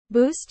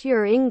Boost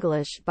your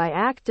English by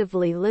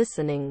actively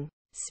listening,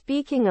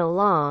 speaking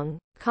along,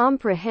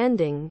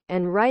 comprehending,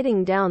 and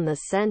writing down the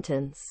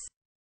sentence.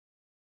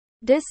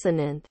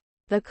 Dissonant.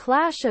 The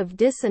clash of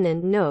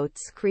dissonant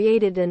notes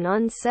created an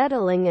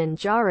unsettling and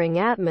jarring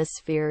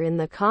atmosphere in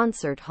the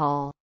concert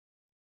hall.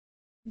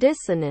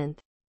 Dissonant.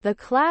 The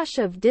clash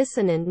of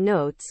dissonant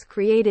notes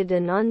created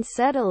an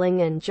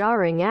unsettling and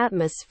jarring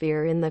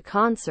atmosphere in the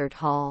concert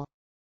hall.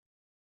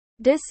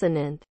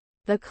 Dissonant.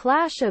 The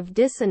clash of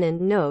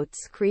dissonant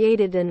notes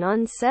created an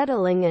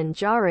unsettling and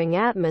jarring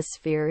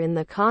atmosphere in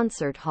the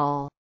concert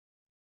hall.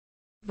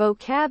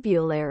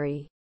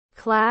 Vocabulary.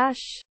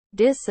 Clash,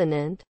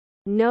 dissonant,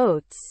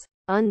 notes,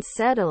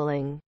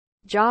 unsettling,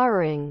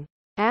 jarring,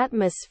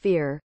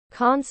 atmosphere,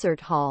 concert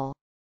hall.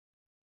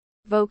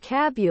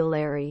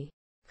 Vocabulary.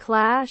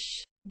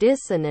 Clash,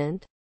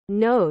 dissonant,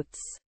 notes,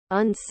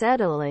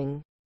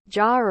 unsettling,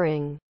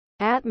 jarring,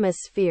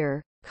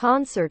 atmosphere,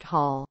 concert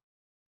hall.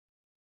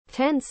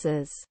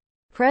 Tenses.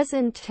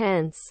 Present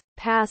tense,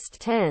 past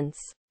tense,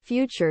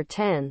 future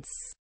tense.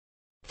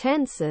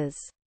 Tenses.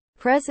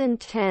 Present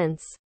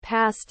tense,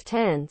 past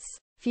tense,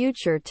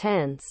 future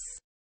tense.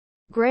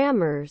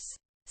 Grammars.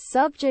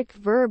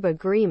 Subject-verb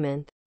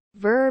agreement,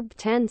 verb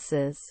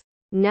tenses,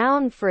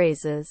 noun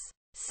phrases,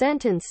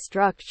 sentence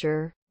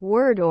structure,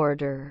 word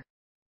order.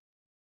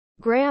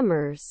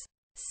 Grammars.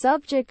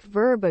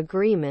 Subject-verb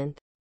agreement,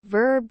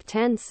 verb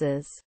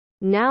tenses,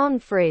 noun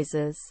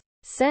phrases,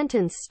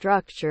 sentence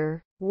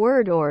structure,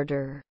 word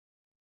order.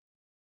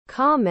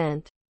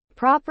 Comment.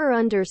 Proper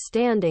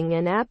understanding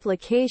and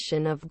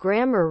application of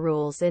grammar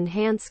rules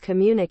enhance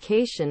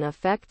communication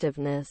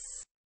effectiveness.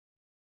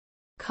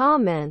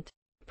 Comment.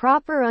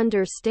 Proper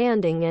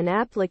understanding and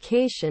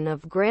application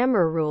of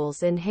grammar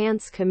rules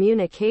enhance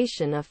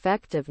communication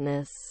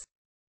effectiveness.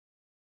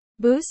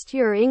 Boost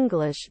your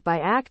English by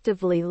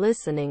actively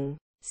listening,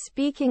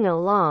 speaking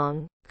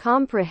along,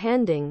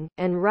 comprehending,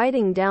 and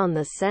writing down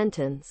the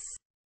sentence.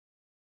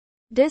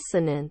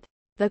 Dissonant.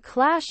 The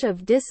clash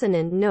of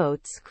dissonant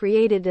notes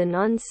created an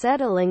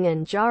unsettling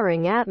and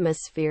jarring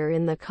atmosphere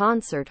in the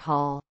concert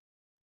hall.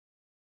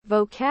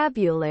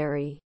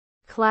 Vocabulary.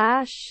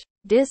 Clash,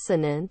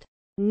 dissonant,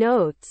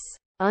 notes,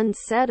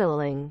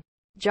 unsettling,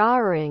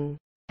 jarring,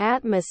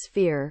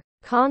 atmosphere,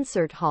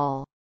 concert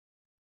hall.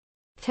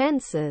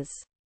 Tenses.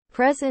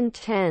 Present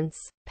tense,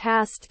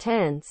 past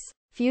tense,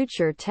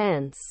 future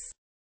tense.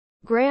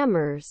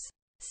 Grammars.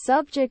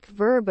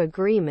 Subject-verb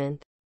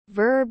agreement,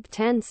 verb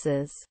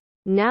tenses,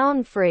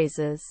 noun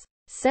phrases,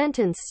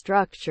 sentence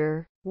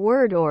structure,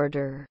 word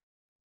order.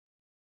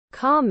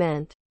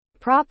 Comment.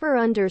 Proper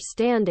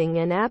understanding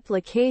and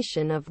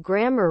application of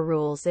grammar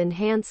rules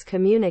enhance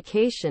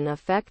communication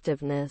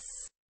effectiveness.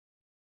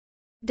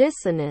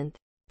 Dissonant.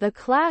 The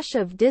clash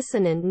of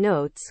dissonant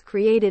notes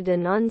created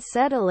an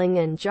unsettling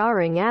and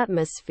jarring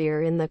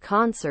atmosphere in the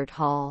concert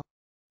hall.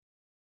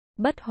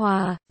 Bất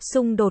hòa,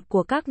 xung đột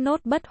của các nốt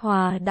bất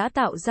hòa đã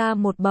tạo ra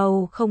một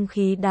bầu không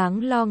khí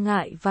đáng lo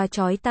ngại và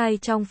chói tai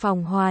trong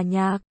phòng hòa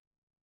nhạc.